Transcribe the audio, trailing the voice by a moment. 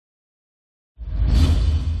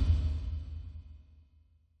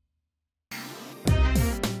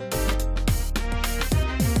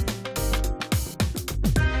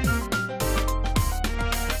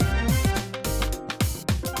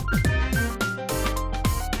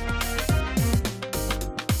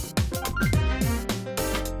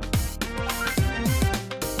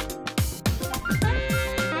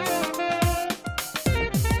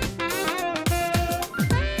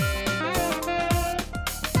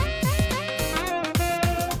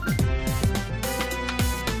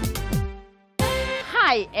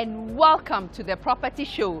Hi and welcome to the Property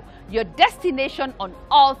Show, your destination on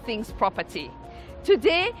all things property.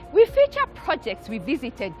 Today, we feature projects we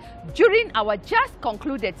visited during our just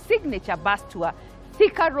concluded signature bus tour,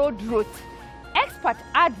 Thika Road Route. Expert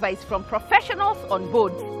advice from professionals on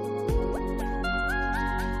board.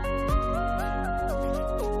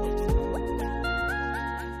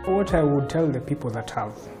 What I would tell the people that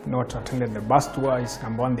have not attended the bus tour is,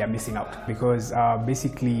 number one, they are missing out, because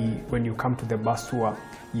basically when you come to the bus tour,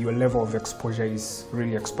 your level of exposure is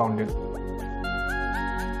really expounded.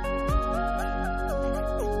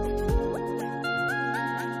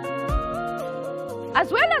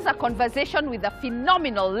 As well as a conversation with a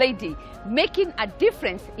phenomenal lady making a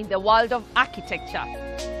difference in the world of architecture.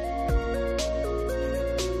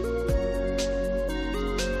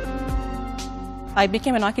 I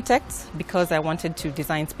became an architect because I wanted to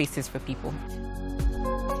design spaces for people.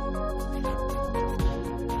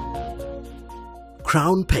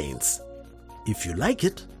 Crown Paints. If you like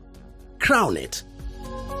it, crown it.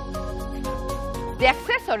 The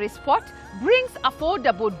accessory spot brings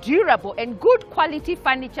affordable, durable and good quality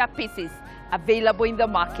furniture pieces available in the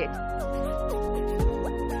market.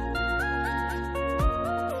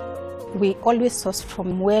 We always source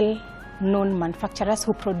from well-known manufacturers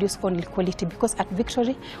who produce only quality, because at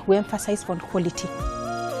Victory we emphasize on quality.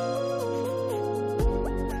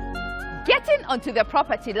 Getting onto the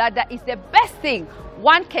property ladder is the best thing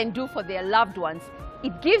one can do for their loved ones.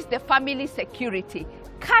 It gives the family security.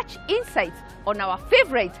 Catch insights on our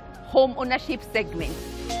favorite home ownership segment.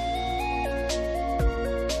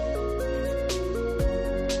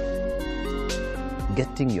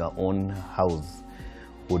 Getting your own house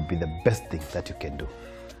would be the best thing that you can do.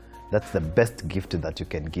 That's the best gift that you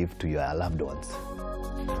can give to your loved ones.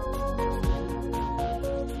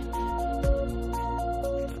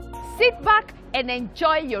 Sit back and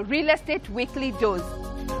enjoy your real estate weekly dose.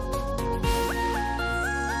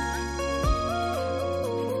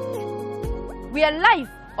 We are live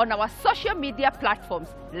on our social media platforms.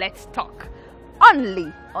 Let's talk.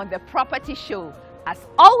 Only on the Property Show. As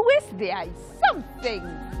always, there is something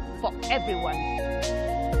for everyone.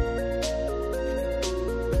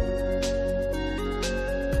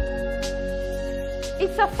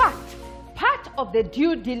 It's a fact, part of the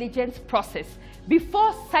due diligence process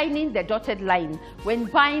before signing the dotted line when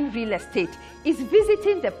buying real estate is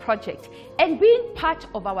visiting the project, and being part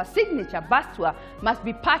of our signature bus tour must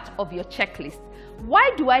be part of your checklist.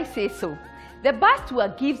 Why do I say so? The bus tour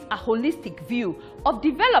gives a holistic view of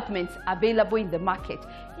developments available in the market.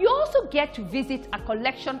 You also get to visit a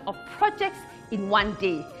collection of projects in one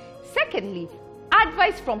day. Secondly,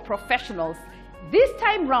 advice from professionals. This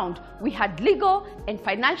time round, we had legal and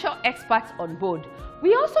financial experts on board.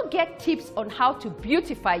 We also get tips on how to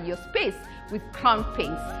beautify your space with Crown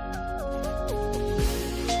Paints.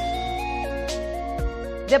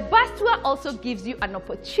 The bus tour also gives you an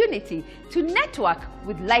opportunity to network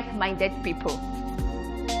with like-minded people.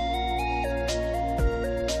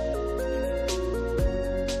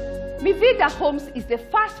 Mivida Homes is the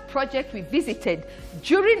first project we visited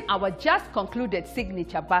during our just concluded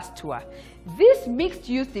signature bus tour. This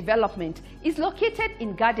mixed-use development is located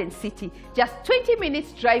in Garden City, just 20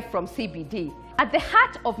 minutes drive from CBD. At the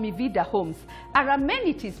heart of Mivida Homes are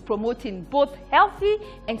amenities promoting both healthy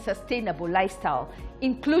and sustainable lifestyle,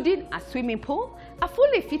 including a swimming pool, a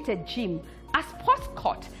fully fitted gym, a sports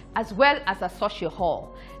court, as well as a social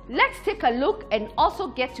hall. Let's take a look and also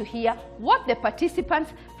get to hear what the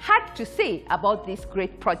participants had to say about this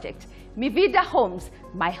great project. Mivida Homes,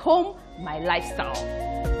 my home, my lifestyle.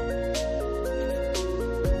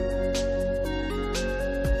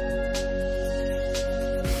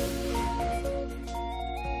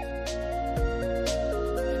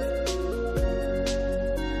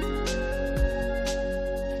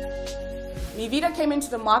 Mivida came into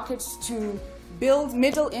the market to build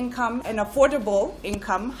middle income and affordable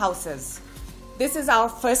income houses. This is our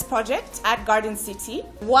first project at Garden City.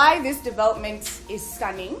 Why this development is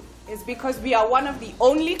stunning is because we are one of the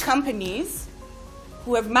only companies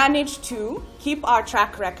who have managed to keep our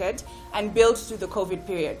track record and build through the COVID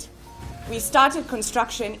period. We started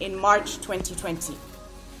construction in March 2020,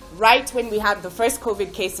 right when we had the first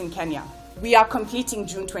COVID case in Kenya. We are completing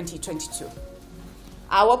June 2022.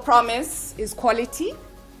 Our promise is quality,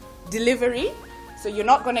 delivery, so you're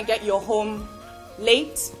not going to get your home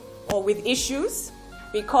late or with issues,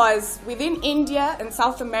 because within India and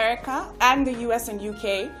South America and the US and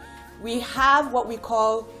UK, we have what we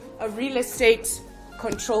call a real estate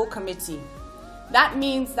control committee. That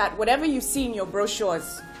means that whatever you see in your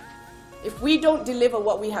brochures, if we don't deliver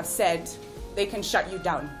what we have said, they can shut you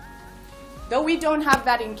down. Though we don't have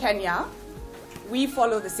that in Kenya, we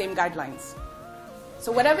follow the same guidelines.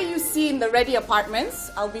 So whatever you see in the ready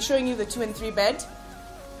apartments, I'll be showing you the 2 and 3 bed,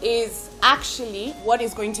 is actually what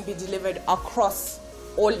is going to be delivered across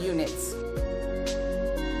all units.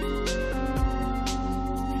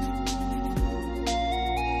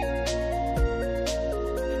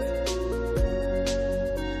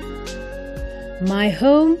 My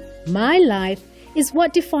home, my life is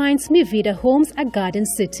what defines Mivida Homes at Garden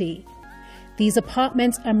City. These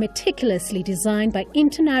apartments are meticulously designed by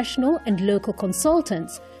international and local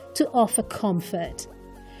consultants to offer comfort.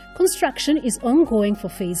 Construction is ongoing for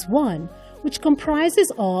Phase 1, which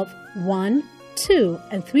comprises of 1, 2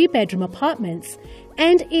 and 3 bedroom apartments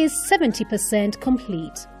and is 70%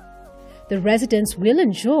 complete. The residents will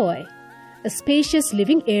enjoy a spacious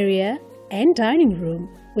living area and dining room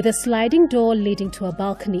with a sliding door leading to a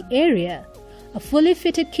balcony area, a fully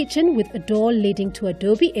fitted kitchen with a door leading to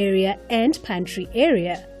adobe area and pantry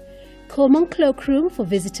area, Coleman cloakroom for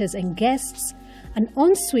visitors and guests, an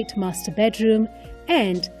ensuite master bedroom,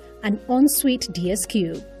 and an ensuite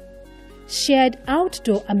DSQ. Shared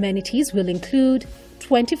outdoor amenities will include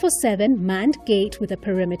 24/7 manned gate with a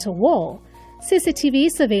perimeter wall, CCTV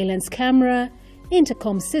surveillance camera,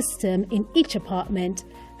 intercom system in each apartment,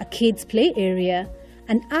 a kids' play area,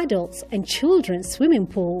 an adults and children's swimming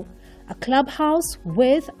pool, a clubhouse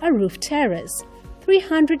with a roof terrace,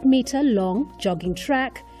 300-meter long jogging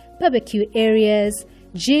track, barbecue areas,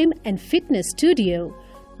 gym and fitness studio,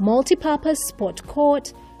 multi-purpose sport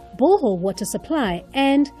court, borehole water supply,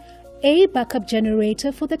 and a backup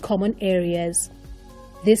generator for the common areas.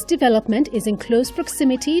 This development is in close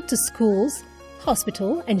proximity to schools,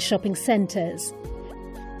 hospital and shopping centers.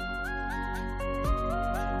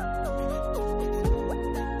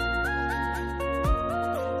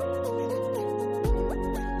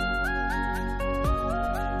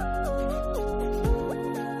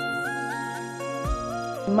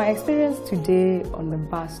 My experience today on the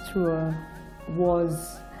bus tour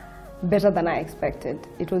was better than I expected.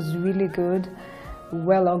 It was really good,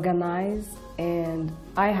 well organized, and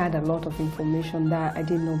I had a lot of information that I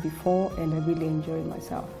didn't know before, and I really enjoyed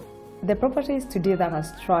myself. The properties today that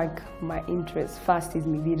has struck my interest first is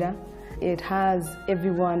Mivida. It has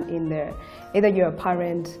everyone in there. Either you're a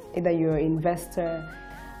parent, either you're an investor,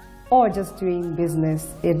 or just doing business.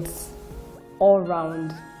 It's all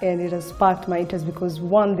round, and it has sparked my interest because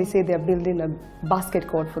one, they say they're building a basket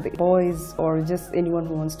court for the boys or just anyone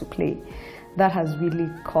who wants to play. That has really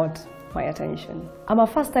caught my attention. I'm a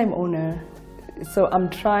first-time owner, so I'm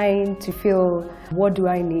trying to feel what do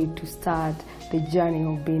I need to start the journey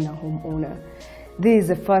of being a homeowner. This is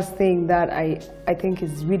the first thing that I think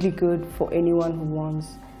is really good for anyone who wants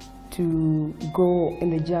to go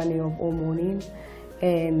in the journey of homeowning.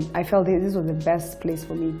 And I felt that this was the best place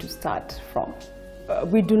for me to start from.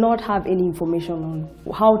 We do not have any information on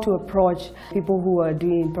how to approach people who are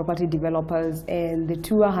doing property developers, and the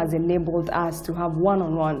tour has enabled us to have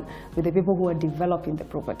one-on-one with the people who are developing the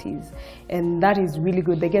properties. And that is really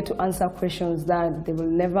good. They get to answer questions that they will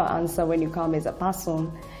never answer when you come as a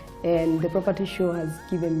person, and the property show has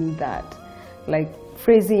given me that. Like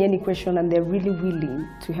phrasing any question, and they're really willing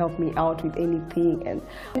to help me out with anything and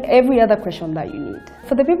every other question that you need.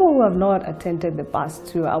 For the people who have not attended the bus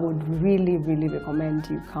tour, I would really recommend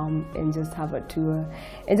you come and just have a tour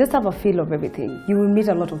and just have a feel of everything. You will meet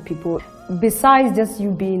a lot of people. Besides just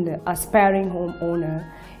you being an aspiring homeowner,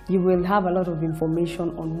 you will have a lot of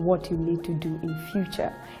information on what you need to do in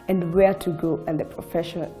future and where to go, and the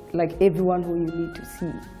profession, like everyone who you need to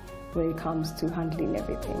see when it comes to handling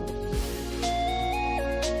everything.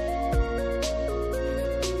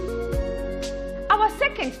 Our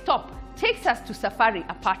second stop takes us to Safari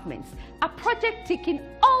Apartments, a project ticking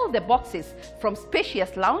all the boxes from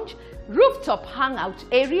spacious lounge, rooftop hangout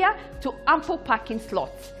area to ample parking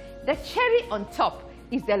slots. The cherry on top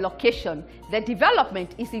is the location. The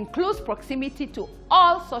development is in close proximity to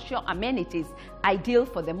all social amenities, ideal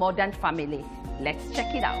for the modern family. Let's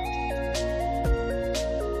check it out.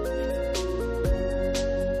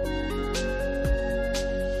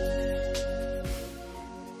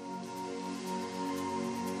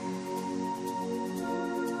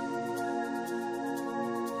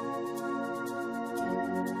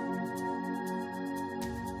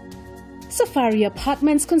 Safari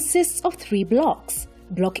Apartments consists of 3 blocks.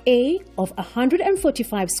 Block A of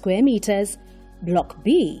 145 square meters, Block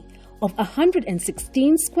B of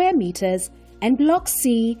 116 square meters, and Block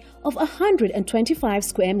C of 125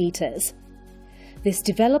 square meters. This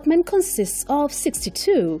development consists of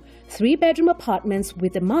 62 3-bedroom apartments,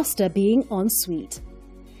 with the master being en suite.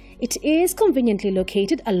 It is conveniently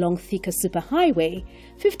located along Thika Superhighway,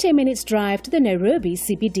 15 minutes drive to the Nairobi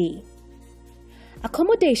CBD.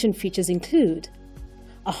 Accommodation features include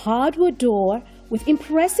a hardwood door with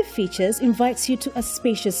impressive features invites you to a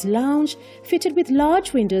spacious lounge fitted with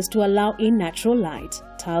large windows to allow in natural light,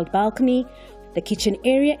 tiled balcony. The kitchen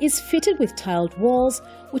area is fitted with tiled walls,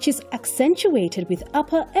 which is accentuated with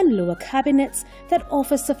upper and lower cabinets that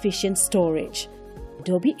offer sufficient storage.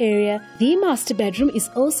 Adobe area, the master bedroom is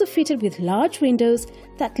also fitted with large windows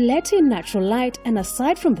that let in natural light, and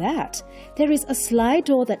aside from that, there is a slide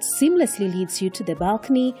door that seamlessly leads you to the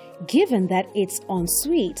balcony. Given that it's en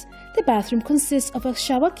suite, the bathroom consists of a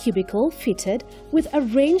shower cubicle fitted with a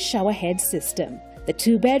rain shower head system. The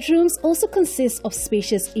 2 bedrooms also consist of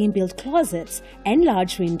spacious inbuilt closets and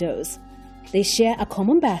large windows. They share a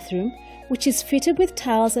common bathroom, which is fitted with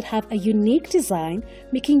tiles that have a unique design,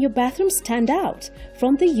 making your bathroom stand out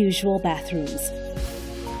from the usual bathrooms.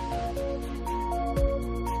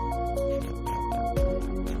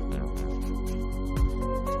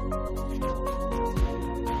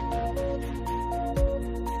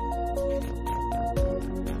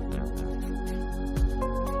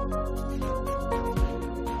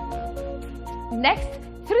 Next,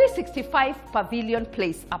 365 Pavilion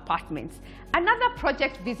Place Apartments, another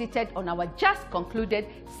project visited on our just concluded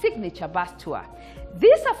signature bus tour.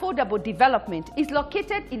 This affordable development is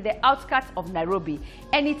located in the outskirts of Nairobi,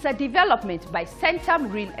 and it's a development by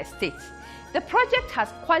Centum Real Estate. The project has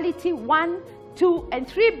quality 1, 2 and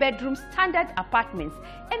 3 bedroom standard apartments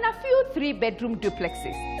and a few 3-bedroom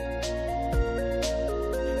duplexes.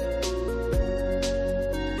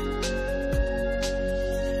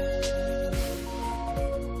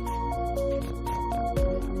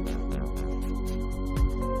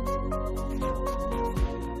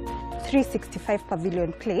 .365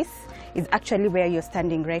 Pavilion Place is actually where you're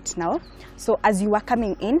standing right now. So as you are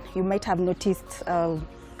coming in, you might have noticed a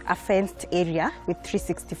fenced area with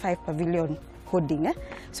 365 Pavilion hoarding.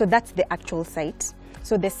 So that's the actual site.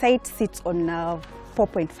 So the site sits on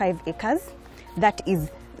 4.5 acres. That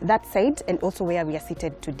is that side and also where we are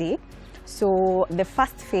seated today. So the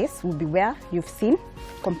first phase will be where you've seen,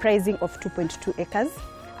 comprising of 2.2 acres,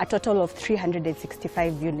 a total of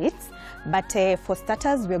 365 units. But for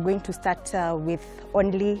starters, we're going to start with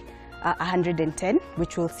only 110,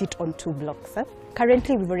 which will sit on 2 blocks.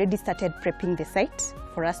 Currently, we've already started prepping the site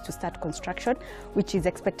for us to start construction, which is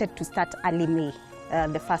expected to start early May,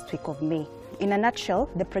 the first week of May. In a nutshell,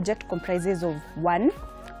 the project comprises of 1,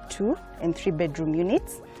 2 and 3 bedroom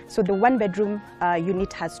units. So the 1 bedroom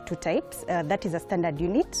unit has 2 types. That is a standard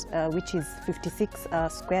unit, which is 56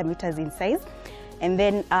 square meters in size. And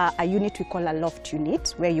then a unit we call a loft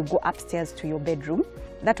unit, where you go upstairs to your bedroom.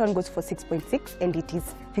 That one goes for 6.6 and it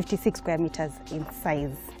is 56 square meters in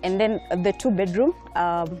size. And then the 2 bedroom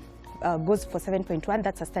goes for 7.1,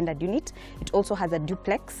 that's a standard unit. It also has a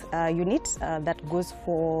duplex unit that goes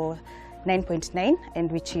for 9.9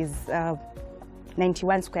 and which is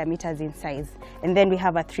 91 square meters in size. And then we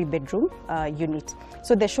have a 3-bedroom unit.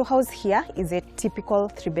 So the show house here is a typical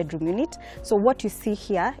 3-bedroom unit. So what you see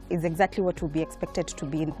here is exactly what will be expected to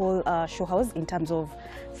be in whole show house in terms of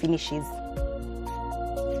finishes.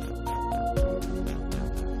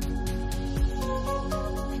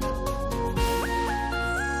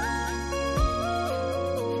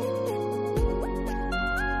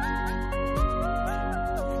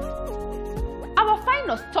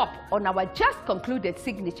 Stop on our just concluded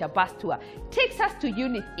signature bus tour takes us to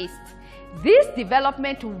Unit East. This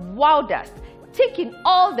development wowed us, ticking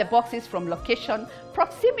all the boxes from location,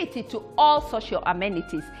 proximity to all social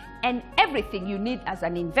amenities, and everything you need as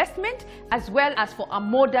an investment as well as for a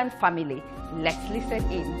modern family. Let's listen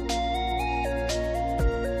in.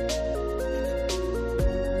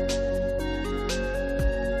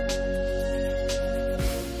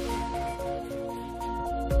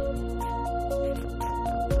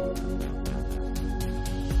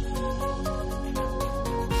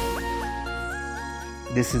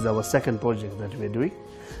 This is our second project that we're doing.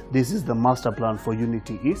 This is the master plan for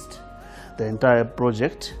Unity East. The entire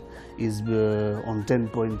project is on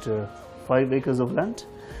 10.5 acres of land,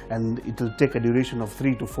 and it will take a duration of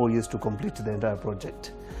 3 to 4 years to complete the entire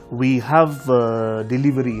project. We have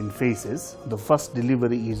delivery in phases. The first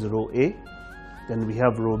delivery is row A, then we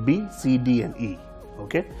have row B, C, D and E.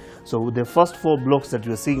 Okay, so the first 4 blocks that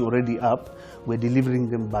you're seeing already up, we're delivering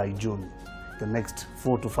them by June, the next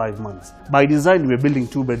 4 to 5 months. By design, we're building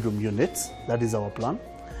 2-bedroom units. That is our plan.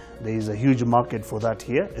 There is a huge market for that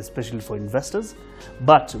here, especially for investors.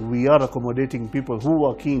 But we are accommodating people who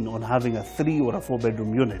are keen on having a 3 or a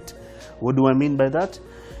 4-bedroom unit. What do I mean by that?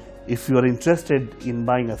 If you are interested in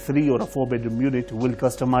buying a 3 or a 4-bedroom unit, we'll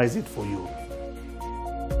customize it for you.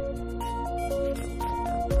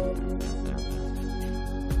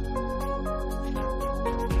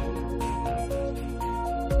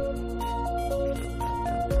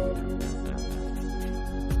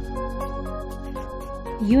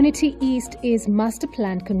 Unity East is master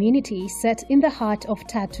planned community set in the heart of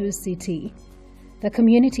Tatu City. The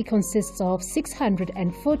community consists of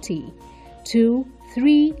 640 2,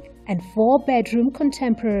 3 and 4 bedroom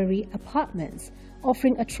contemporary apartments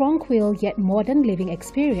offering a tranquil yet modern living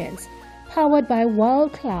experience powered by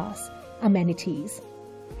world-class amenities.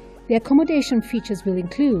 The accommodation features will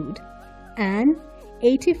include an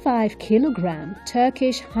 85-kilogram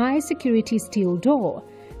Turkish high-security steel door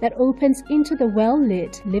that opens into the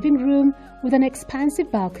well-lit living room with an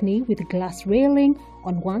expansive balcony with a glass railing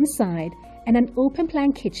on one side and an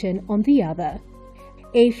open-plan kitchen on the other.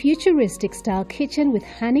 A futuristic-style kitchen with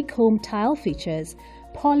honeycomb tile features,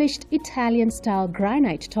 polished Italian-style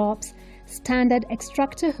granite tops, standard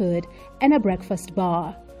extractor hood, and a breakfast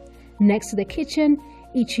bar. Next to the kitchen,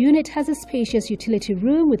 each unit has a spacious utility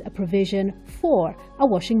room with a provision for a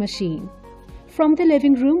washing machine. From the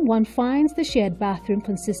living room, one finds the shared bathroom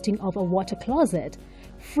consisting of a water closet,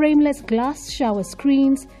 frameless glass shower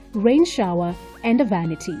screens, rain shower, and a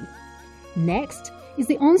vanity. Next is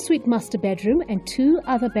the ensuite master bedroom and 2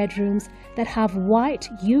 other bedrooms that have white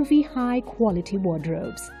UV high quality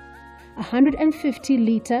wardrobes.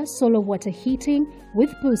 150-litre solar water heating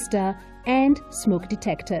with booster and smoke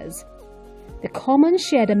detectors. The common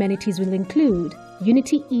shared amenities will include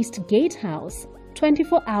Unity East Gatehouse,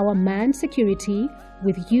 24-hour manned security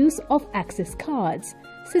with use of access cards,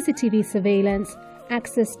 CCTV surveillance,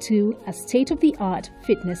 access to a state-of-the-art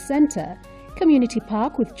fitness center, community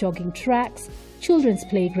park with jogging tracks, children's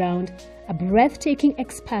playground, a breathtaking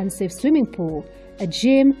expansive swimming pool, a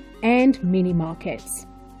gym, and mini markets.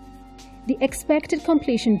 The expected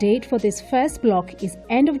completion date for this first block is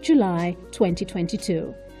end of July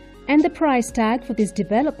 2022, and the price tag for this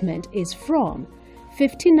development is from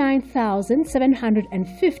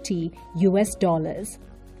 $59,750 US.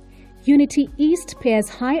 Unity East pairs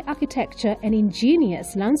high architecture and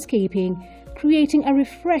ingenious landscaping, creating a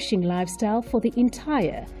refreshing lifestyle for the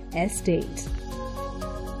entire estate.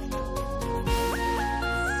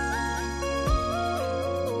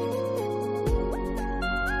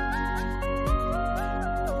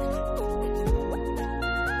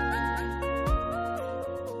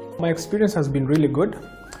 My experience has been really good.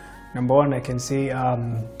 Number one, I can say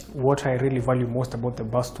what I really value most about the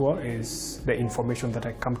bus tour is the information that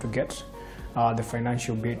I come to get, the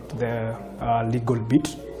financial bit, the legal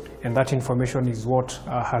bit, and that information is what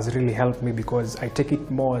has really helped me because I take it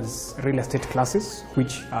more as real estate classes,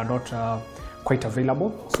 which are not quite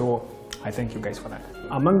available. So I thank you guys for that.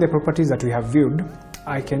 Among the properties that we have viewed,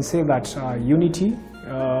 I can say that Unity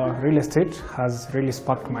real estate has really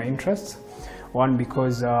sparked my interest. One,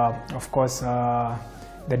 because of course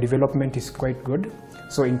the development is quite good.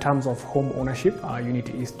 So in terms of home ownership,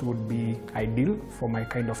 Unity East would be ideal for my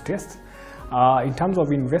kind of taste. In terms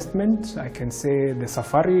of investment, I can say the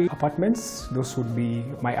Safari apartments, those would be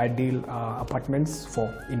my ideal apartments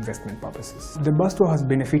for investment purposes. The bus tour has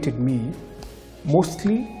benefited me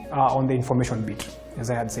mostly on the information bit,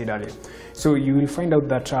 as I had said earlier. So you will find out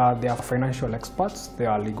that they are financial experts, they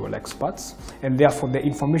are legal experts, and therefore the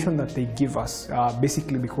information that they give us,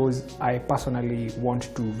 basically because I personally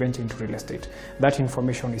want to venture into real estate, that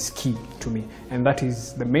information is key to me, and that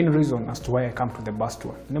is the main reason as to why I come to the bus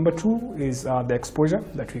tour. Number two is the exposure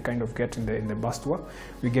that we kind of get in the bus tour.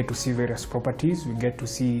 We get to see various properties, we get to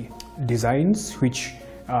see designs which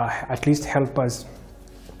at least help us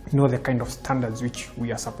know the kind of standards which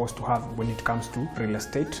we are supposed to have when it comes to real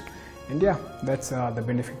estate. And yeah, that's the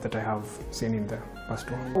benefit that I have seen in the bus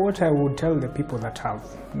tour. What I would tell the people that have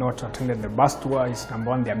not attended the bus tour is, number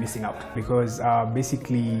one, they are missing out, because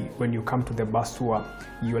basically when you come to the bus tour,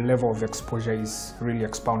 your level of exposure is really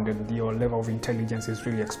expounded, your level of intelligence is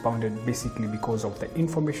really expounded, basically because of the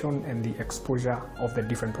information and the exposure of the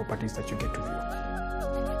different properties that you get to view.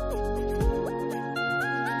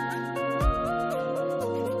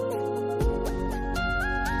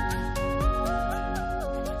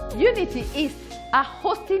 Unity East are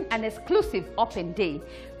hosting an exclusive open day.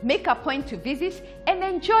 Make a point to visit and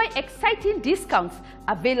enjoy exciting discounts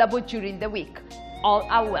available during the week. All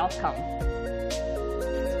are welcome.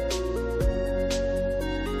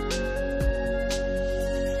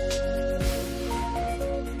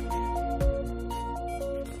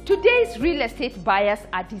 Today's real estate buyers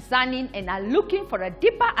are discerning and are looking for a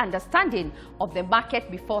deeper understanding of the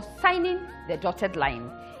market before signing the dotted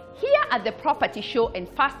line. Here at the Property Show and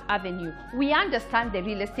First Avenue, we understand the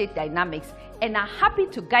real estate dynamics and are happy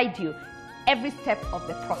to guide you every step of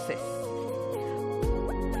the process.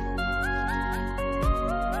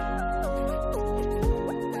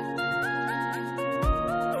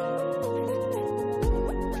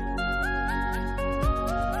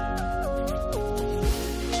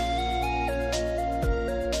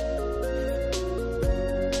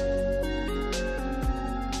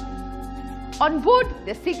 On board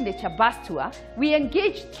the Signature Bus Tour, we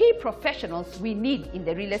engaged key professionals we need in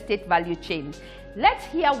the real estate value chain. Let's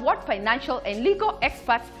hear what financial and legal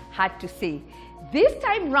experts had to say. This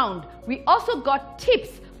time round, we also got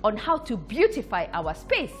tips on how to beautify our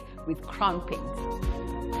space with crown paint.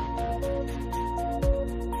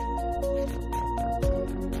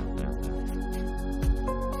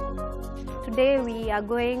 Today we are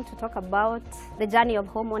going to talk about the journey of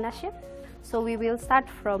home ownership. So we will start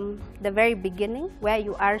from the very beginning, where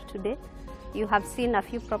you are today. You have seen a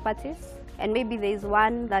few properties, and maybe there is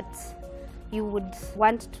one that you would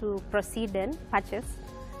want to proceed and purchase.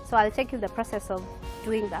 So I'll take you the process of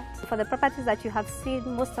doing that. For the properties that you have seen,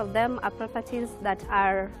 most of them are properties that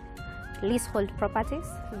are leasehold properties.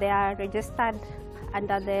 They are registered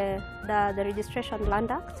under the Registration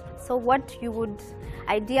Land Act. So what you would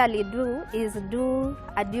ideally do is do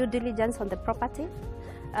a due diligence on the property.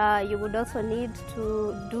 You would also need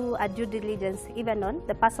to do a due diligence even on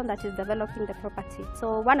the person that is developing the property.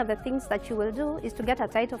 So one of the things that you will do is to get a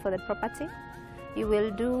title for the property. You will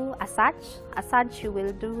do a search. A search you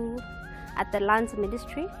will do at the Lands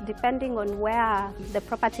Ministry. Depending on where the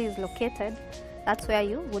property is located, that's where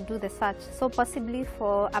you would do the search. So possibly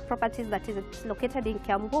for a property that is located in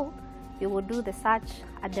Kiambu, you will do the search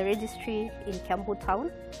at the registry in Kiambu town.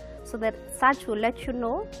 So the search will let you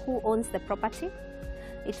know who owns the property.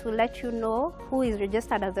 It will let you know who is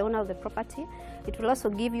registered as the owner of the property. It will also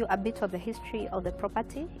give you a bit of the history of the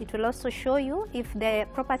property. It will also show you if the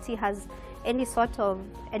property has any sort of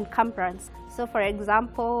encumbrance. So for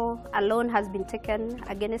example, a loan has been taken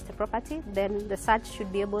against the property, then the search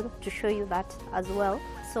should be able to show you that as well.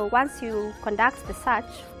 So once you conduct the search,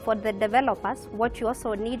 for the developers, what you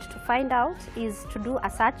also need to find out is to do a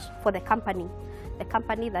search for the company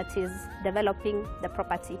that is developing the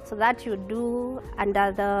property. So that you do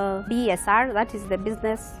under the BSR, that is the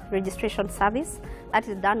Business Registration Service, that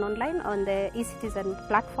is done online on the eCitizen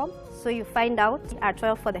platform. So you find out a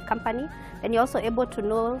 12 for the company, and you're also able to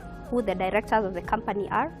know who the directors of the company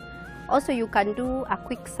are. Also, you can do a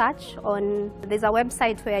quick search on, there's a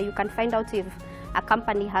website where you can find out if a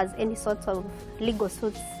company has any sort of legal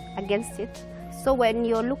suits against it. So when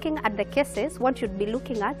you're looking at the cases, what you'd be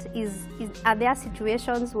looking at is are there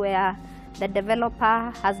situations where the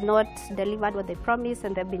developer has not delivered what they promised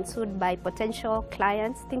and they've been sued by potential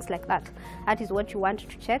clients, things like that. That is what you want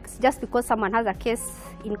to check. Just because someone has a case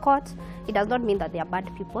in court, it does not mean that they are bad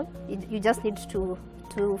people. You just need to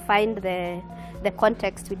find the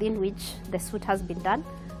context within which the suit has been done.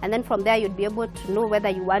 And then from there, you'd be able to know whether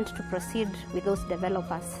you want to proceed with those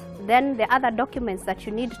developers. Then the other documents that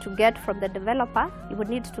you need to get from the developer, you would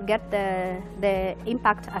need to get the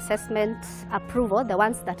impact assessment approval, the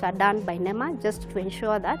ones that are done by NEMA, just to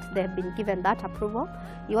ensure that they have been given that approval.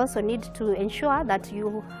 You also need to ensure that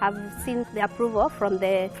you have seen the approval from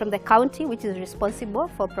the county, which is responsible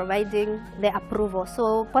for providing the approval.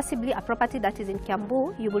 So possibly a property that is in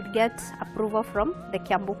Kiambu, you would get approval from the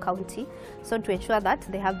Kiambu County, so to ensure that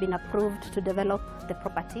they have been approved to develop the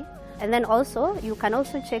property. And then also, you can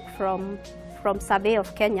also check from Survey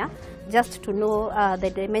of Kenya, just to know the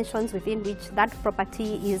dimensions within which that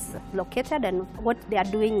property is located, and what they are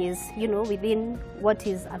doing is, within what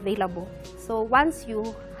is available. So once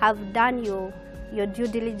you have done your due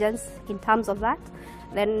diligence in terms of that,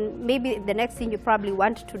 then maybe the next thing you probably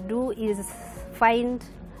want to do is find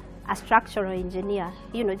a structural engineer,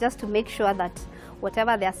 just to make sure that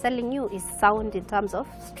whatever they are selling you is sound in terms of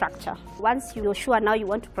structure. Once you're sure now you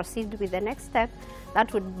want to proceed with the next step,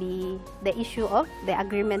 that would be the issue of the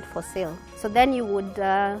agreement for sale. So then you would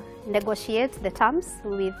negotiate the terms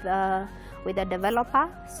with the developer.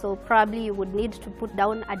 So probably you would need to put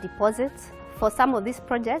down a deposit. For some of these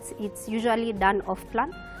projects, it's usually done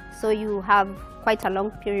off-plan. So you have quite a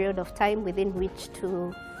long period of time within which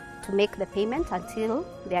to make the payment until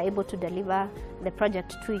they are able to deliver the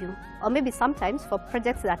project to you. Or maybe sometimes for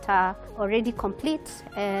projects that are already complete,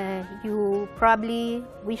 you probably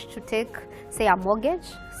wish to take, say, a mortgage.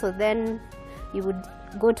 So then you would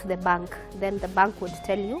go to the bank. Then the bank would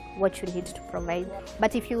tell you what you need to provide.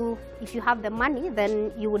 But if you have the money,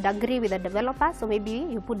 then you would agree with the developer. So maybe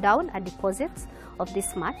you put down a deposit of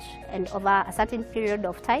this much, and over a certain period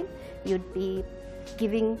of time, you'd be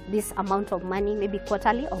giving this amount of money, maybe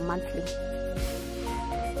quarterly or monthly.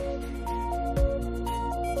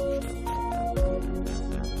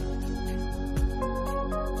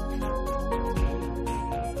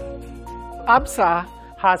 ABSA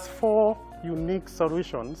has 4 unique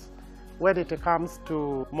solutions when it comes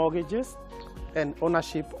to mortgages and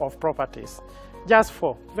ownership of properties. Just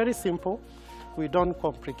 4, very simple. We don't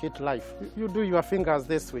complicate life. You do your fingers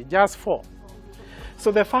this way, just 4.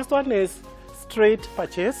 So the first one is straight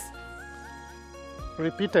purchase.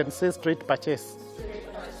 Repeat and say straight purchase.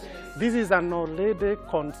 This is an already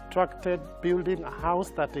constructed building, a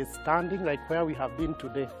house that is standing like where we have been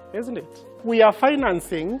today, isn't it? We are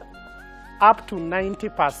financing up to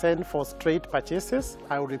 90% for straight purchases.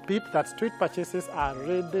 I will repeat that straight purchases are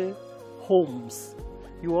ready homes.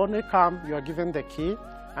 You only come, you are given the key,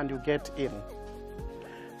 and you get in.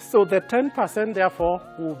 So the 10% therefore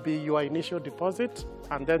will be your initial deposit,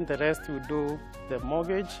 and then the rest will do the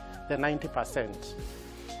mortgage, the 90%.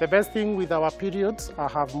 The best thing with our periods, I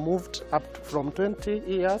have moved up from 20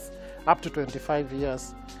 years up to 25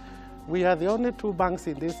 years. We are the only two banks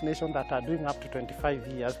in this nation that are doing up to 25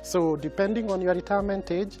 years. So depending on your retirement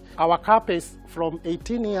age, our cap is from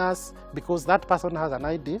 18 years, because that person has an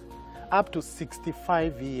ID, up to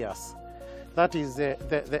 65 years. That is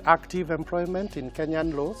the active employment in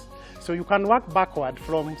Kenyan laws. So you can work backward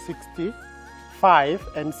from 65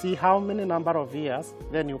 and see how many number of years,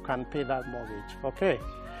 then you can pay that mortgage, okay?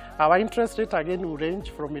 Our interest rate again will range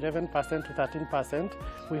from 11% to 13%.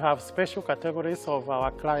 We have special categories of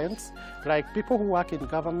our clients, like people who work in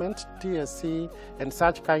government, TSC, and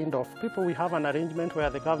such kind of people. We have an arrangement where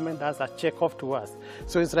the government does a check-off to us.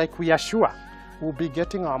 So it's like we are sure we'll be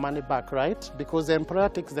getting our money back, right? Because the employer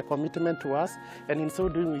takes the commitment to us, and in so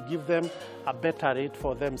doing, we give them a better rate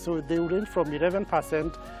for them. So they will range from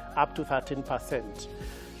 11% up to 13%.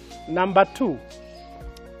 Number two,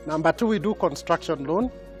 we do construction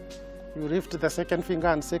loan. You lift the second finger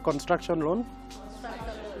and say construction loan.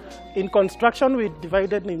 In construction, we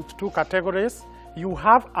divided into two categories. You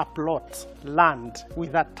have a plot, land,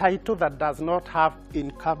 with a title that does not have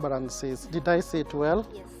encumbrances. Did I say it well?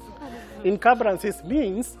 Yes. Encumbrances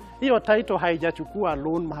means hiyo title haijachukua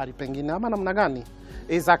loan mahali pengine, ama namna gani?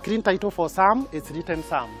 Is a clean title for some, it's written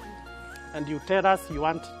some. And you tell us you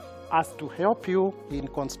want us to help you in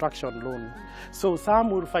construction loan. So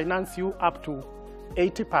some will finance you up to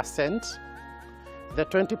 80%, the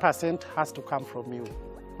 20% has to come from you,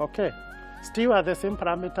 okay? Still at the same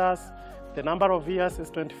parameters, the number of years is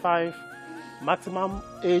 25, maximum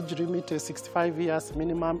age limit is 65 years,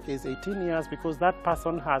 minimum is 18 years, because that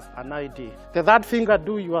person has an ID. The third finger,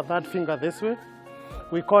 do your third finger this way.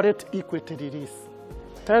 We call it equity release.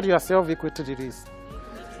 Tell yourself equity release.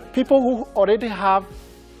 People who already have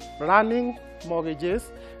running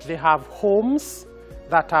mortgages, they have homes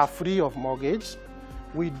that are free of mortgage.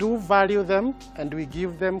 We do value them and we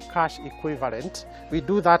give them cash equivalent. We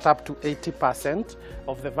do that up to 80%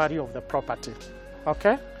 of the value of the property,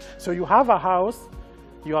 okay? So you have a house,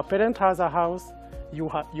 your parent has a house, you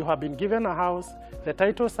have been given a house, the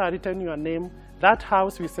titles are written in your name, that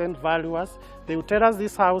house we send valuers, they will tell us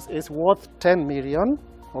this house is worth 10 million,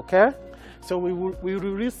 okay? So we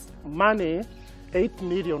release money, 8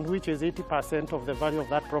 million, which is 80% of the value of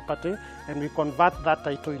that property, and we convert that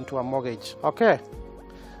title into a mortgage, okay?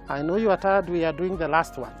 I know you are tired, we are doing the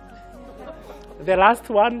last one. The last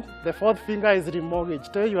one, the fourth finger is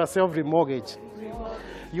remortgage. Tell yourself remortgage.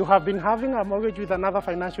 You have been having a mortgage with another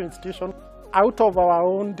financial institution. Out of our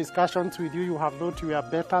own discussions with you, you have thought you are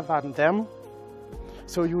better than them.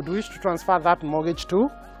 So you would wish to transfer that mortgage to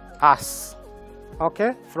us,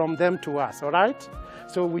 okay? From them to us, all right?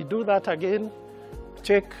 So we do that again,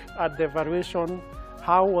 check at the valuation,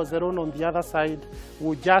 how was the loan on the other side.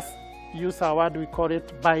 We just use our word, we call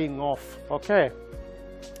it buying off, okay?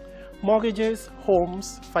 Mortgages,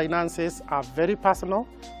 homes, finances are very personal,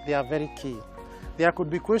 they are very key. There could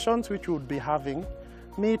be questions which we would be having.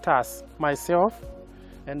 Meet us, myself,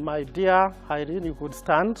 and my dear Irene, you could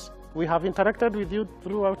stand. We have interacted with you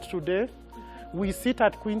throughout today. We sit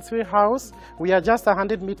at Queensway House. We are just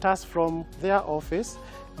 100 meters from their office.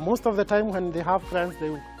 Most of the time when they have clients, they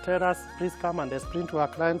will tell us, please come and explain to our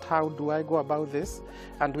client, how do I go about this?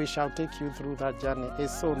 And we shall take you through that journey.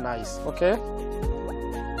 It's so nice, okay?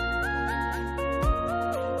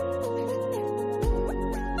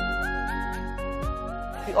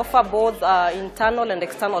 We offer both internal and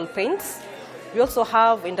external paints. We also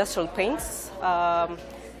have industrial paints.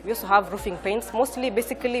 We also have roofing paints.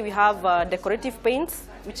 Basically, we have decorative paints,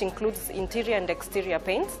 which includes interior and exterior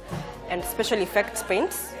paints, and special effects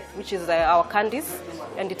paints, which is our candies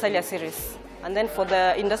and Italia series. And then for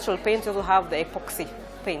the industrial paints, we also have the epoxy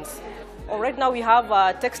paints. Right now, we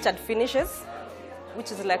have textured finishes,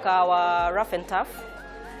 which is like our rough and tough.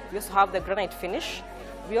 We also have the granite finish.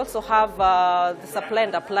 We also have the supply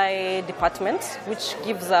and apply department, which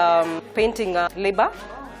gives painting labor.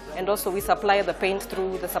 and also we supply the paint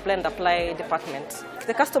through the supply and apply department.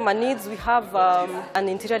 The customer needs, we have an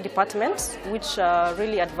interior department which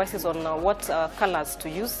really advises on what colors to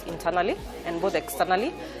use internally and both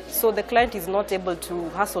externally. So the client is not able to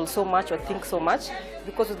hustle so much or think so much,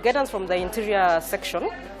 because with guidance from the interior section,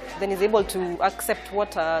 then he's able to accept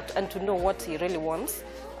what and to know what he really wants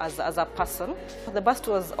as a person. The bus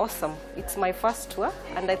tour was awesome. It's my first tour,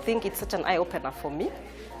 and I think it's such an eye-opener for me.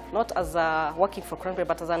 Not as working for Crown Bay,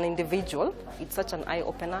 but as an individual. It's such an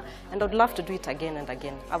eye-opener, and I'd love to do it again and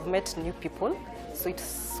again. I've met new people, so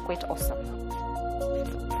it's quite awesome.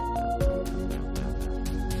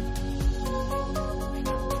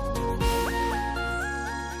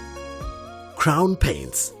 Crown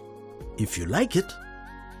Paints. If you like it,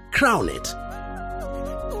 crown it.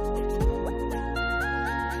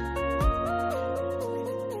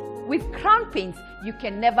 With Crown Paints, you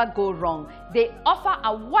can never go wrong. They offer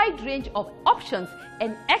a wide range of options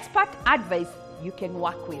and expert advice you can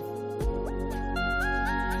work with.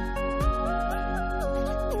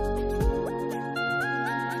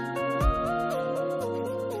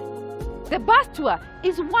 The bus tour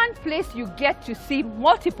is one place you get to see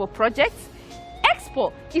multiple projects.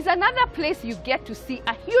 Expo is another place you get to see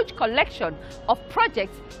a huge collection of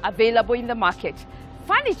projects available in the market.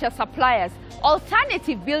 Furniture suppliers,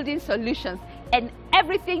 alternative building solutions, and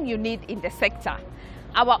everything you need in the sector.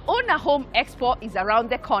 Our Owner Home Expo is around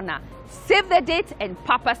the corner. Save the date and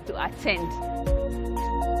purpose to attend.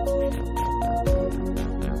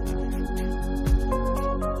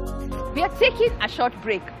 We are taking a short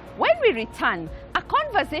break. When we return, a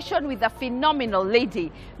conversation with a phenomenal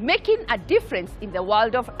lady making a difference in the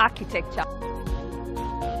world of architecture.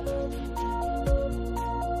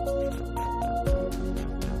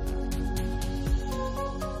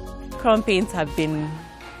 Crown Paints have been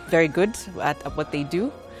very good at what they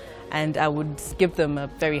do, and I would give them a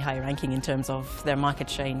very high ranking in terms of their market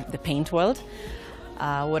share in the paint world.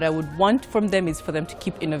 What I would want from them is for them to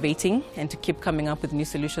keep innovating and to keep coming up with new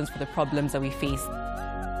solutions for the problems that we face.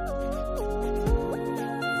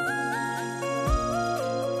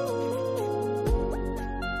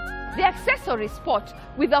 The accessory spot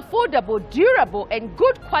with affordable, durable, and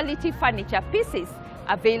good quality furniture pieces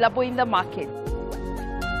available in the market.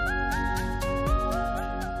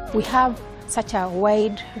 We have such a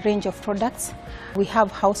wide range of products. We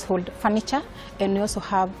have household furniture, and we also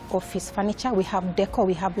have office furniture. We have decor,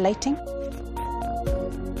 we have lighting.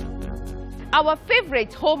 Our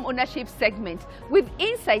favorite home ownership segment, with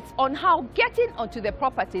insights on how getting onto the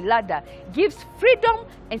property ladder gives freedom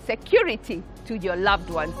and security to your loved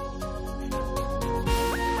ones.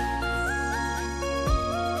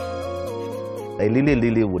 I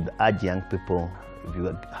really would urge young people, if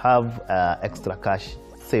you have extra cash,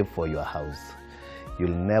 save for your house. You'll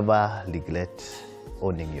never regret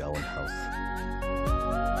owning your own house.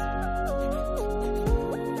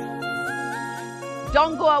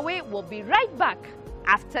 Don't go away, we'll be right back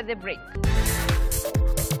after the break.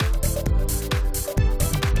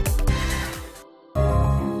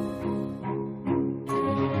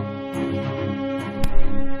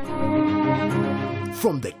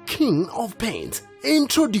 From the king of paints,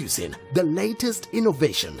 introducing the latest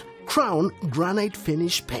innovation, Crown Granite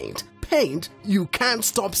Finish Paint. Paint you can't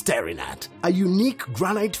stop staring at. A unique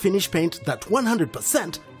granite finish paint that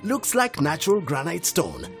 100% looks like natural granite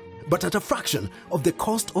stone, but at a fraction of the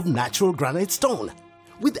cost of natural granite stone.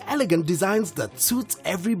 With elegant designs that suits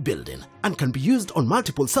every building and can be used on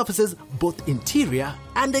multiple surfaces, both interior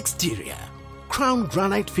and exterior. Crown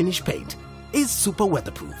Granite Finish Paint is super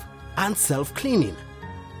weatherproof and self-cleaning.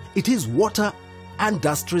 It is water and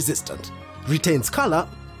dust resistant, retains color,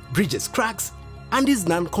 bridges cracks, and is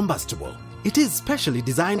non-combustible. It is specially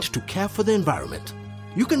designed to care for the environment.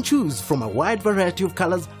 You can choose from a wide variety of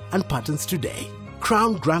colors and patterns today.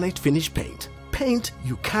 Crown Granite Finish Paint. Paint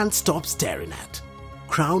you can't stop staring at.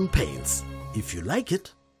 Crown Paints. If you like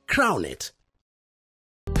it, crown it.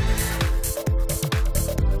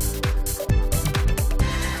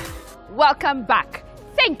 Welcome back.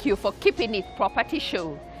 Thank you for keeping it Property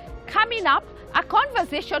Show. Coming up, a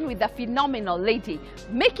conversation with a phenomenal lady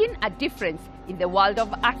making a difference in the world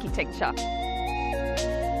of architecture.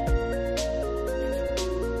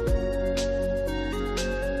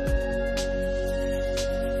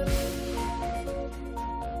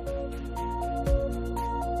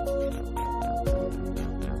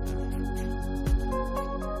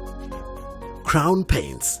 Crown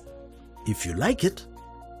Paints. If you like it,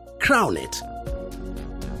 crown it.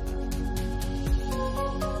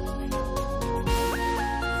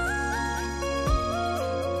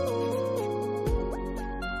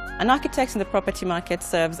 An architect in the property market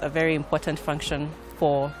serves a very important function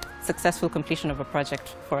for successful completion of a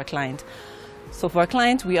project for a client. So for a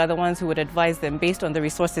client, we are the ones who would advise them based on the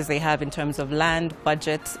resources they have in terms of land,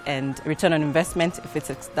 budget, and return on investment, if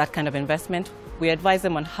it's that kind of investment. We advise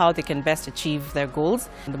them on how they can best achieve their goals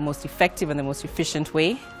in the most effective and the most efficient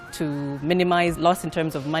way to minimize loss in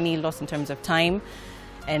terms of money, loss in terms of time,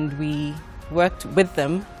 and we worked with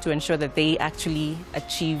them to ensure that they actually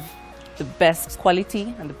achieve the best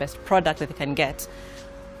quality and the best product that they can get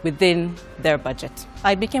within their budget.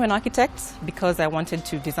 I became an architect because I wanted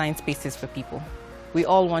to design spaces for people. We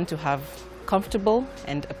all want to have comfortable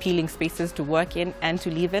and appealing spaces to work in and to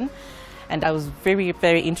live in, and I was very,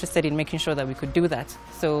 very interested in making sure that we could do that.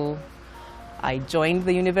 So I joined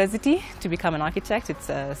the university to become an architect. It's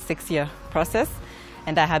a 6-year process,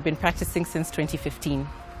 and I have been practicing since 2015.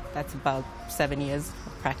 That's about 7 years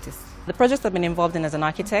of practice. The projects I've been involved in as an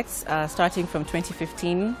architect, starting from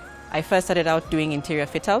 2015, I first started out doing interior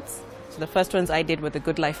fit-outs. So the first ones I did were the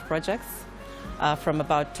Good Life projects from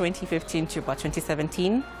about 2015 to about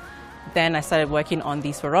 2017. Then I started working on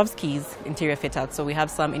the Swarovski's interior fit-outs. So we have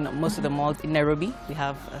some in most of the malls in Nairobi. We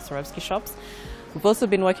have Swarovski shops. We've also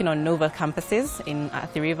been working on Nova campuses in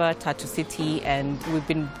Athi River, Tatu City, and we've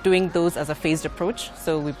been doing those as a phased approach.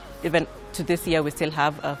 So even to this year, we still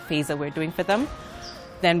have a phase that we're doing for them.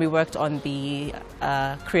 Then we worked on the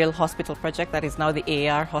Kriel Hospital project, that is now the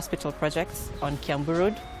AAR Hospital project on Kiambu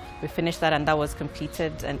Road. We finished that, and that was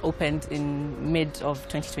completed and opened in mid of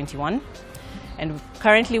 2021. And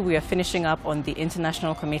currently we are finishing up on the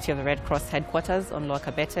International Committee of the Red Cross headquarters on Lower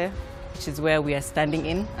Kabete, which is where we are standing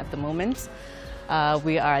in at the moment.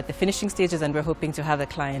 We are at the finishing stages, and we're hoping to have the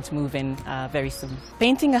client move in very soon.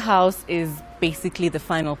 Painting a house is basically the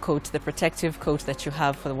final coat, the protective coat that you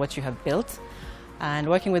have for what you have built. And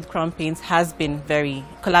working with Crown Paints has been very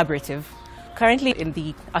collaborative. Currently in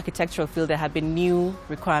the architectural field, there have been new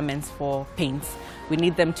requirements for paints. We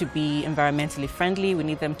need them to be environmentally friendly, we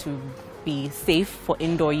need them to be safe for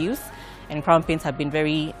indoor use, and Crown Paints have been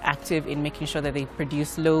very active in making sure that they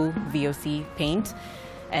produce low VOC paint,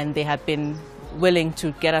 and they have been willing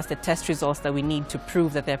to get us the test results that we need to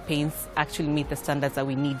prove that their paints actually meet the standards that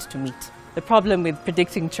we need to meet. The problem with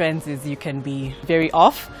predicting trends is you can be very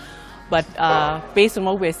off. But based on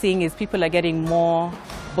what we're seeing is people are getting more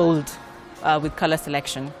bold with color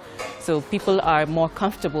selection. So people are more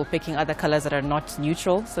comfortable picking other colors that are not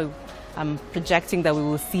neutral. So I'm projecting that we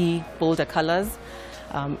will see bolder colors.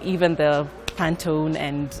 Even the Pantone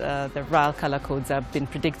and the RAL color codes have been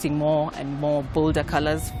predicting more and more bolder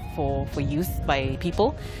colors for use by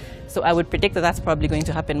people. So I would predict that that's probably going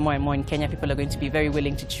to happen more and more in Kenya. People are going to be very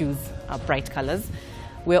willing to choose bright colors.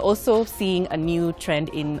 We're also seeing a new trend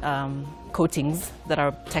in coatings that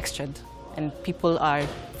are textured, and people are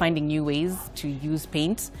finding new ways to use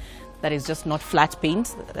paint that is just not flat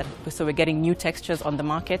paint. So we're getting new textures on the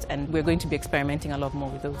market, and we're going to be experimenting a lot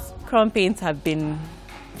more with those. Crown Paints have been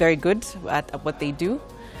very good at what they do,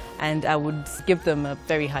 and I would give them a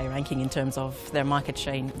very high ranking in terms of their market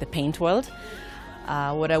share in the paint world.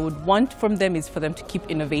 What I would want from them is for them to keep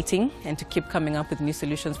innovating and to keep coming up with new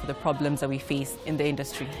solutions for the problems that we face in the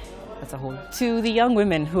industry as a whole. To the young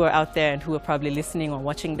women who are out there and who are probably listening or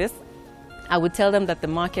watching this, I would tell them that the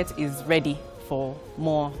market is ready for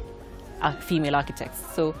more female architects.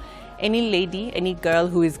 So any lady, any girl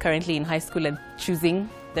who is currently in high school and choosing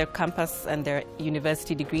their campus and their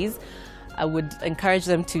university degrees, I would encourage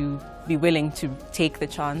them to be willing to take the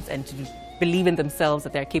chance and to believe in themselves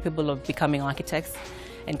that they're capable of becoming architects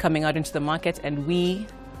and coming out into the market. And we,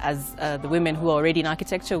 as the women who are already in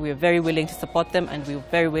architecture, we are very willing to support them, and we're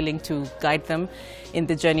very willing to guide them in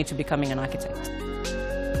the journey to becoming an architect.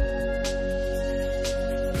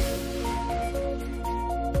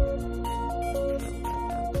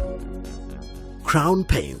 Crown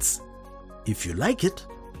Paints. If you like it,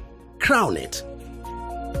 crown it.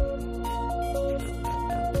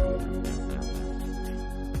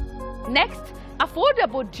 Next,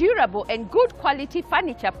 affordable, durable, and good quality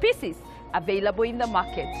furniture pieces available in the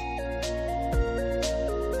market.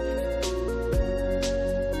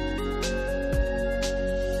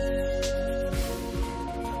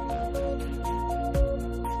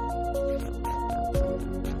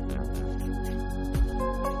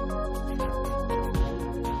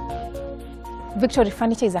 Victory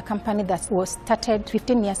Furniture is a company that was started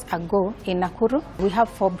 15 years ago in Nakuru. We have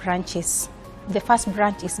 4 branches. The first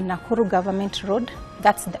branch is Nakuru Government Road.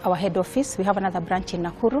 That's our head office. We have another branch in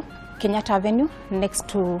Nakuru, Kenyatta Avenue, next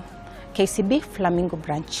to KCB Flamingo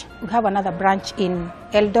branch. We have another branch in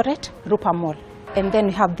Eldoret, Rupa Mall. And then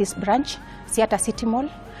we have this branch, Siata City Mall,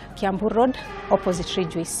 Kiambu Road, opposite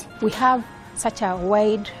Ridgeways. We have such a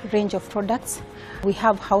wide range of products. We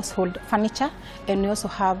have household furniture and we also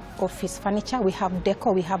have office furniture. We have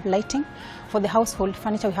decor, we have lighting. For the household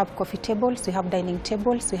furniture, we have coffee tables, we have dining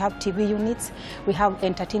tables, we have TV units, we have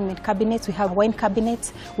entertainment cabinets, we have wine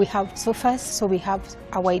cabinets, we have sofas, so we have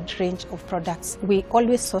a wide range of products. We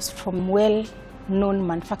always source from well-known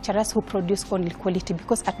manufacturers who produce only quality,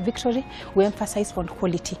 because at Victory we emphasize on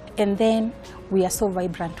quality. And then we are so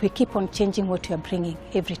vibrant. We keep on changing what we are bringing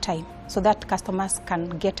every time, so that customers can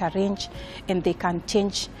get a range and they can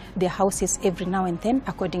change their houses every now and then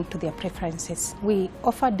according to their preferences. We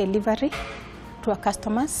offer delivery to our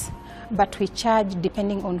customers, but we charge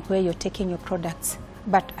depending on where you're taking your products,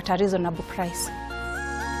 but at a reasonable price.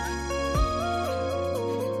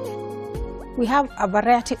 We have a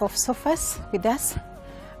variety of sofas with us,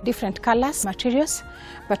 different colors, materials,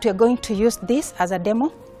 but we are going to use this as a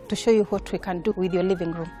demo to show you what we can do with your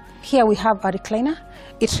living room. Here we have a recliner.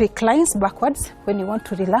 It reclines backwards when you want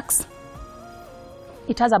to relax.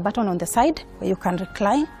 It has a button on the side where you can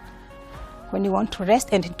recline when you want to rest,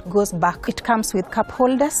 and it goes back. It comes with cup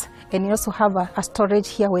holders, and you also have a storage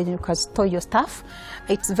here where you can store your stuff.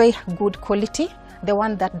 It's very good quality, the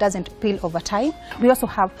one that doesn't peel over time. We also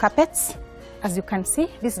have carpets. As you can see,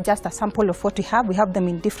 this is just a sample of what we have. We have them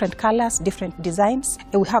in different colors, different designs.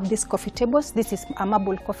 And we have these coffee tables. This is a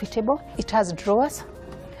marble coffee table. It has drawers.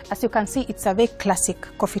 As you can see, it's a very classic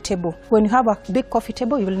coffee table. When you have a big coffee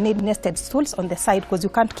table, you will need nested stools on the side because you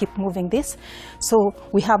can't keep moving this. So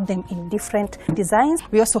we have them in different designs.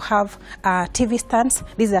 We also have TV stands.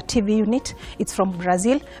 This is a TV unit. It's from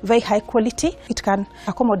Brazil, very high quality. It can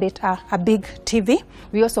accommodate a big TV.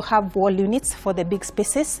 We also have wall units for the big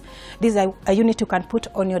spaces. This is a unit you can put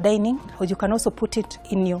on your dining, or you can also put it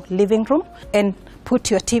in your living room and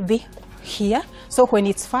put your TV here. So when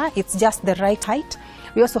it's far, it's just the right height.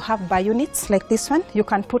 We also have bar units like this one. You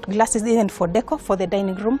can put glasses in for decor for the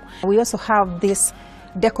dining room. We also have these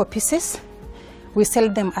decor pieces. We sell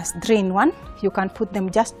them as 3-in-1. You can put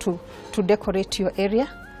them just to decorate your area.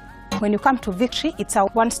 When you come to Victory, it's a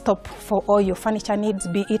one-stop for all your furniture needs,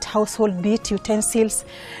 be it household, be it utensils.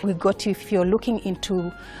 We got you if you're looking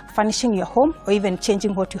into furnishing your home or even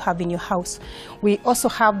changing what you have in your house. We also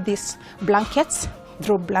have these blankets.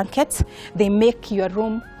 Throw blankets. They make your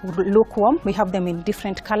room look warm. We have them in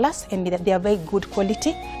different colors and they are very good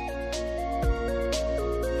quality.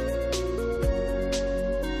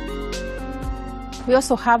 We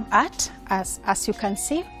also have art, as you can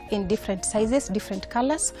see, in different sizes, different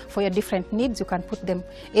colors for your different needs. You can put them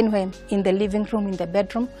anywhere in the living room, in the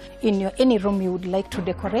bedroom, in your any room you would like to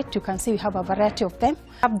decorate. You can see we have a variety of them.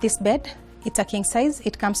 We have this bed. It's a king size.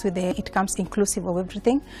 It comes inclusive of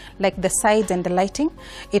everything, like the sides and the lighting.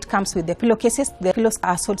 It comes with the pillowcases. The pillows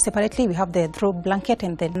are sold separately. We have the throw blanket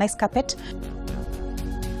and the nice carpet.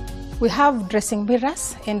 We have dressing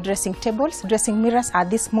mirrors and dressing tables. Dressing mirrors are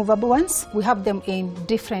these movable ones. We have them in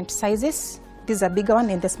different sizes. These are bigger ones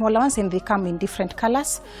and the smaller ones, and they come in different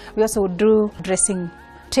colors. We also do dressing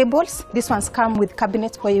tables. These ones come with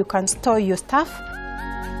cabinets where you can store your stuff.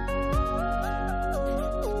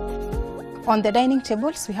 On the dining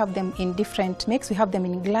tables, we have them in different makes. We have them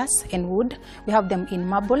in glass and wood. We have them in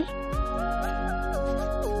marble.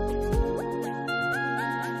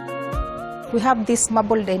 We have this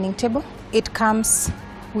marble dining table. It comes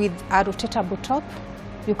with a rotatable top.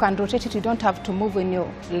 You can rotate it. You don't have to move when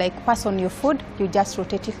you pass on your food. You just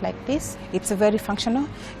rotate it like this. It's very functional.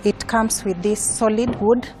 It comes with this solid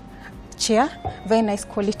wood chair, very nice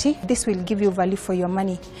quality. This will give you value for your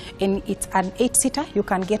money, and it's an 8-seater. You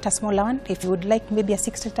can get a smaller one. If you would like maybe a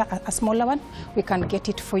 6-seater, a smaller one, we can get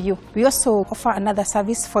it for you. We also offer another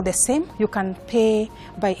service for the same. You can pay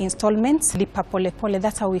by installments, lipa pole pole,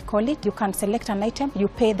 that's how we call it. You can select an item, you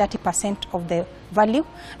pay 30% of the value,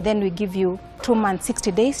 then we give you 2 months,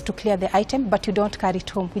 60 days to clear the item, but you don't carry it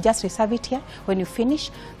home. We just reserve it here. When you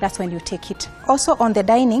finish, that's when you take it. Also on the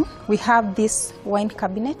dining, we have this wine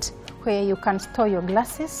cabinet where you can store your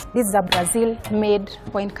glasses. This is a Brazil-made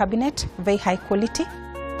wine cabinet, very high quality.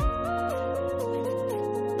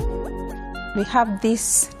 We have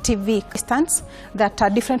these TV stands that are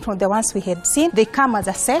different from the ones we had seen. They come as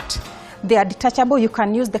a set. They are detachable. You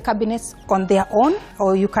can use the cabinets on their own,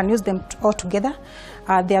 or you can use them all together.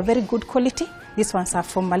 They are very good quality. These ones are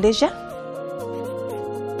from Malaysia.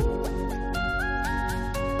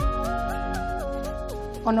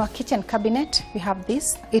 On our kitchen cabinet, we have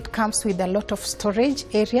this. It comes with a lot of storage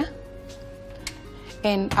area.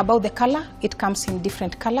 And about the color, it comes in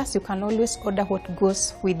different colors. You can always order what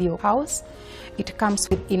goes with your house. It comes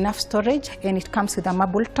with enough storage, and it comes with a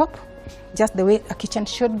marble top, just the way a kitchen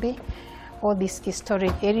should be. all these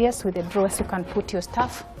storage areas with the drawers you can put your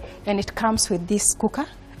stuff. And it comes with this cooker.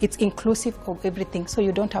 It's inclusive of everything, so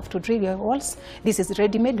you don't have to drill your walls. This is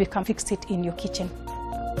ready-made. We can fix it in your kitchen.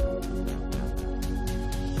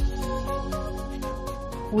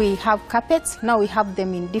 We have carpets. Now we have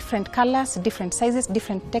them in different colors, different sizes,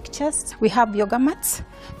 different textures. We have yoga mats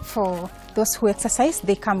for those who exercise.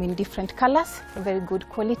 They come in different colors, very good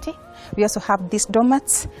quality. We also have these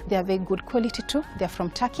doormats. They are very good quality too. They are from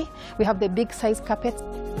Turkey. We have the big size carpets.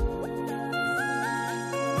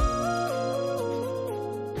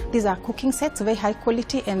 These are cooking sets, very high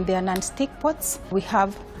quality, and they are non-stick pots. We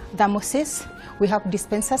have thermoses. We have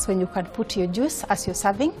dispensers when you can put your juice as you're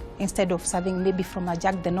serving. Instead of serving maybe from a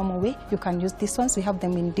jug the normal way, you can use these ones. We have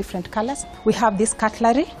them in different colors. We have this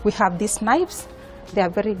cutlery. We have these knives. They are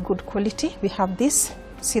very good quality. We have this.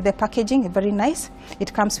 See the packaging, very nice.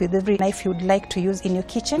 It comes with every knife you'd like to use in your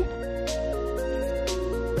kitchen.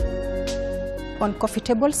 On coffee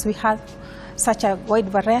tables, we have such a wide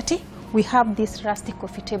variety. We have these rustic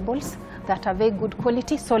coffee tables that are very good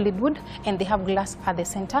quality, solid wood, and they have glass at the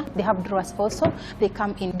center. They have drawers also. They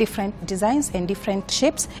come in different designs and different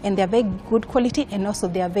shapes, and they are very good quality, and also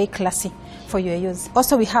they are very classy for your use.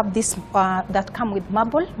 Also, we have this that come with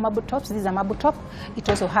marble tops. These are marble top. It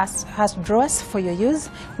also has drawers for your use.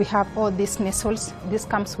 We have all these nestles. This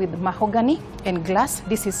comes with mahogany and glass.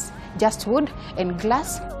 This is just wood and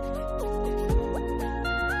glass.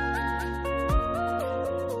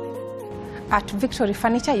 At Victory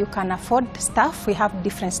Furniture, you can afford stuff. We have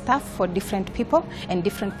different stuff for different people and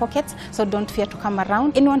different pockets, so don't fear to come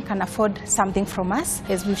around. Anyone can afford something from us.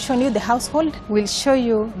 As we've shown you the household, we'll show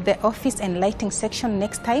you the office and lighting section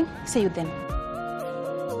next time. See you then.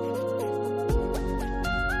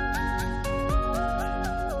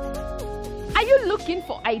 Are you looking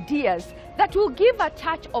for ideas that will give a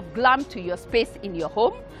touch of glam to your space in your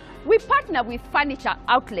home? We partner with furniture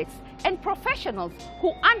outlets and professionals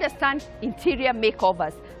who understand interior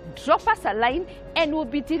makeovers. Drop us a line and we'll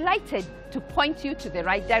be delighted to point you to the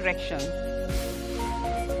right direction.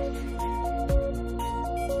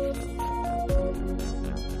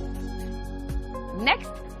 Next,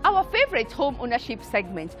 our favorite home ownership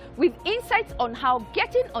segment with insights on how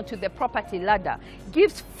getting onto the property ladder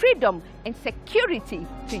gives freedom and security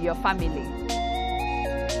to your family.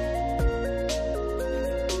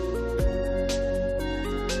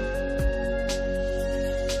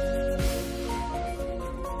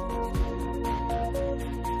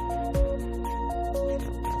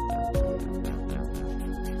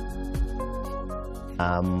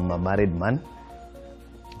 I'm a married man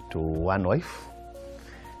to one wife,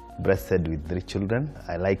 breastfed with 3 children.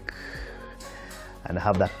 I like and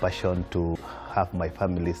have that passion to have my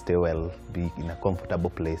family stay well, be in a comfortable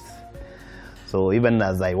place. So even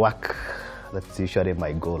as I work, that's usually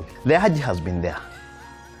my goal. The urge has been there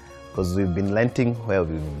because we've been renting where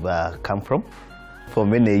we've come from for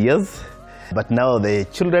many years. But now the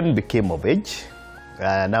children became of age.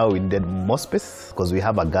 Now we need more space because we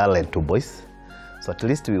have a girl and 2 boys. So at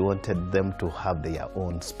least we wanted them to have their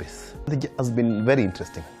own space. It has been very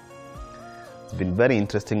interesting. It's been very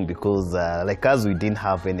interesting because like us, we didn't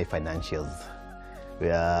have any financials.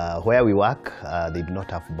 Where we work, they do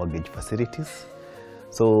not have mortgage facilities.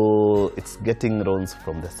 So it's getting loans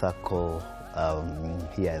from the circle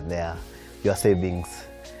here and there, your savings.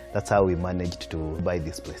 That's how we managed to buy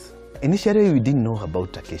this place. Initially, we didn't know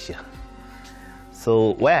about Acacia.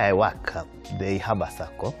 So where I work, they have a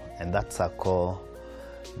circle, and that circle,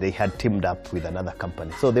 they had teamed up with another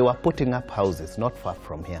company. So they were putting up houses not far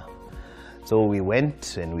from here. So we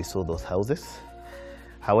went and we saw those houses.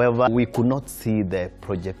 However, we could not see the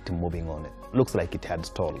project moving on. It looks like it had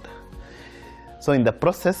stalled. So in the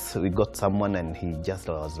process, we got someone and he just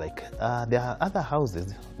was like, there are other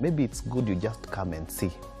houses. Maybe it's good you just come and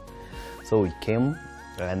see. So we came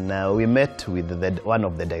and we met with one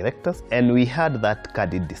of the directors and we had that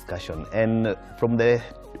candid discussion. And from the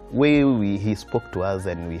way he spoke to us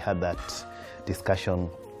and we had that discussion,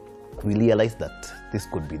 we realized that this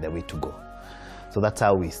could be the way to go. So that's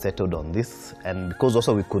how we settled on this. And because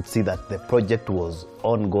also we could see that the project was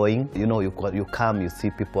ongoing. You know, you come, you see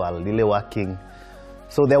people are really working.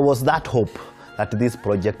 So there was that hope that this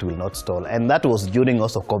project will not stall. And that was during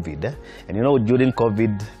also COVID. And you know, during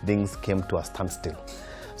COVID, things came to a standstill.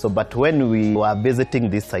 So, but when we were visiting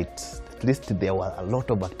this site, at least there were a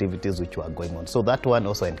lot of activities which were going on. So that one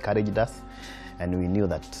also encouraged us, and we knew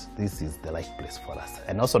that this is the right place for us.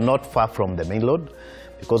 And also not far from the main road,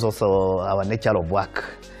 because also our nature of work,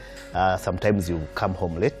 sometimes you come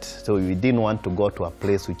home late. So we didn't want to go to a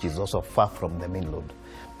place which is also far from the main road,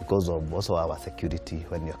 because of also our security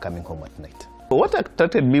when you're coming home at night. What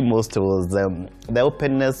attracted me most was the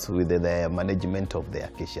openness with the management of the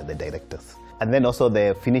Acacia, the directors. And then also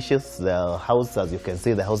the finishes, the house, as you can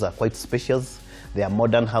see, the houses are quite spacious. They are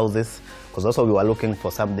modern houses, because also we were looking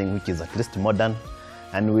for something which is at least modern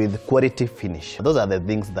and with quality finish. Those are the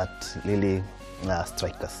things that really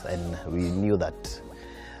strike us, and we knew that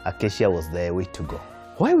Acacia was the way to go.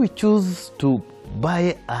 Why we choose to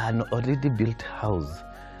buy an already built house?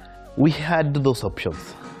 We had those options.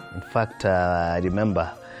 In fact, I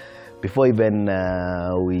remember before even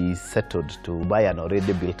we settled to buy an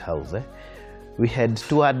already built house, we had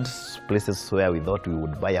toured places where we thought we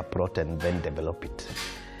would buy a plot and then develop it.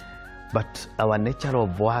 But our nature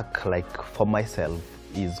of work, like for myself,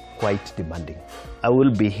 is quite demanding. I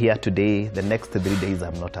will be here today, the next 3 days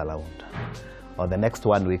I'm not around, or the next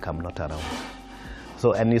 1 week I'm not around.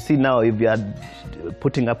 So, and you see now, if you are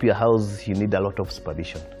putting up your house, you need a lot of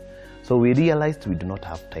supervision. So we realized we do not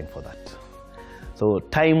have time for that. So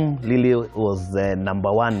time really was the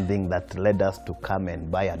 #1 thing that led us to come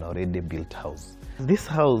and buy an already built house. This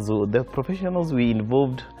house, the professionals we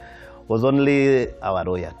involved was only our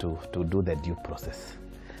lawyer to do the due process.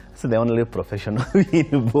 It's the only professional we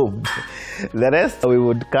involved. The rest, we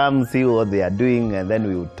would come see what they are doing, and then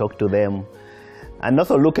we would talk to them. And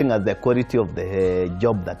also looking at the quality of the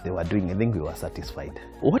job that they were doing, I think we were satisfied.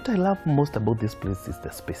 What I love most about this place is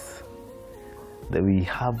the space. That we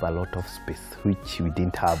have a lot of space, which we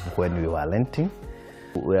didn't have when we were renting,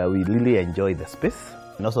 where we really enjoy the space.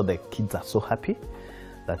 And also the kids are so happy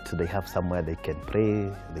that they have somewhere they can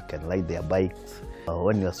play, they can ride their bikes.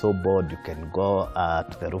 When you're so bored, you can go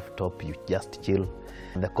to the rooftop, you just chill.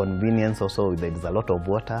 The convenience also, there is a lot of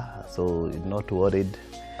water, so you're not worried.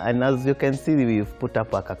 And as you can see, we've put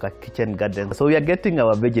up a kitchen garden. So we are getting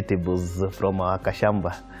our vegetables from our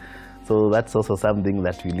kashamba. So that's also something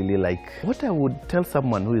that we really like. What I would tell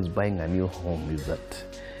someone who is buying a new home is that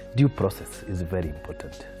due process is very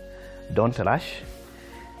important. Don't rush.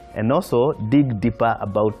 And also dig deeper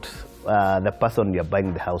about the person you're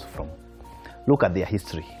buying the house from. Look at their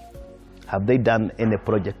history. Have they done any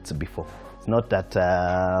projects before? It's not that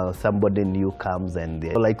somebody new comes and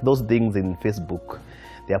like those things in Facebook.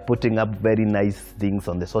 They are putting up very nice things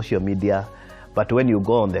on the social media, but when you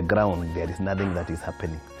go on the ground, there is nothing that is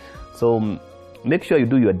happening. So make sure you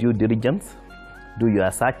do your due diligence, do your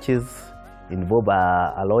searches, involve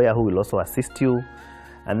a lawyer who will also assist you,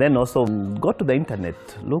 and then also go to the internet,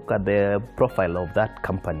 look at the profile of that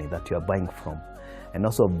company that you are buying from, and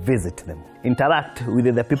also visit them. Interact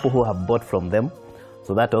with the people who have bought from them,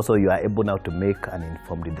 so that also you are able now to make an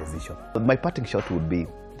informed decision. My parting shot would be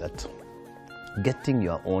that getting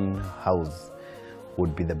your own house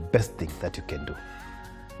would be the best thing that you can do.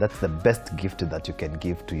 That's the best gift that you can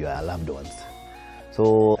give to your loved ones.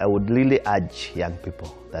 So I would really urge young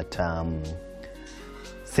people that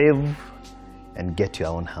save and get your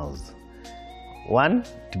own house. 1,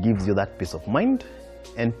 it gives you that peace of mind,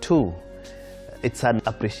 and 2, it's an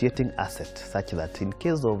appreciating asset such that in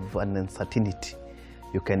case of an uncertainty,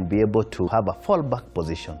 you can be able to have a fallback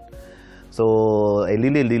position. So I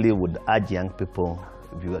really would urge young people,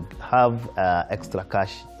 if you have extra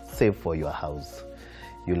cash, save for your house.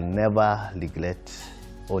 You'll never regret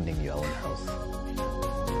owning your own house.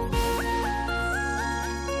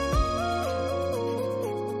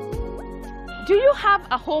 Do you have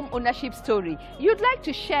a home ownership story you'd like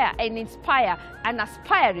to share and inspire an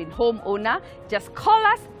aspiring homeowner? Just call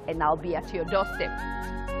us and I'll be at your doorstep.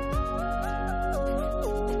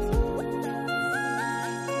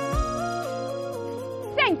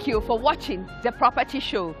 Thank you for watching The Property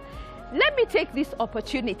Show. Let me take this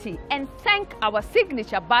opportunity and thank our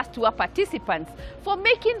signature bus tour participants for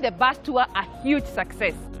making the bus tour a huge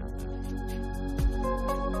success.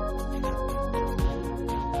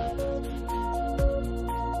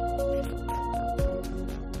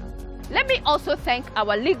 Let me also thank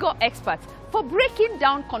our legal experts for breaking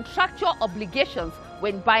down contractual obligations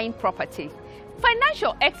when buying property.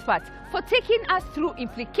 Financial experts for taking us through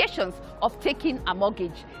implications of taking a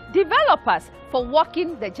mortgage. Developers for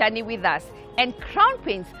walking the journey with us. And Crown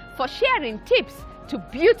Paints for sharing tips to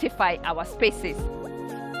beautify our spaces.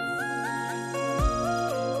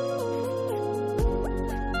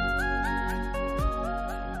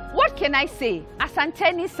 What can I say?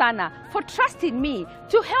 Asanteni Sana for trusting me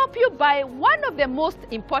to help you buy one of the most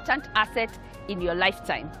important assets in your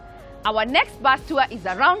lifetime. Our next bus tour is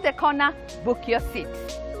around the corner. Book your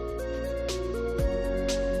seats.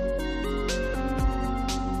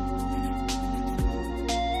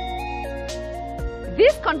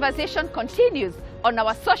 This conversation continues on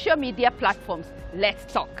our social media platforms.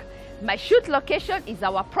 Let's talk. My shoot location is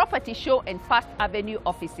our Property Show and First Avenue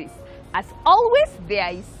offices. As always,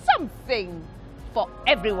 there is something for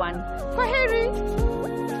everyone. Kwaheri.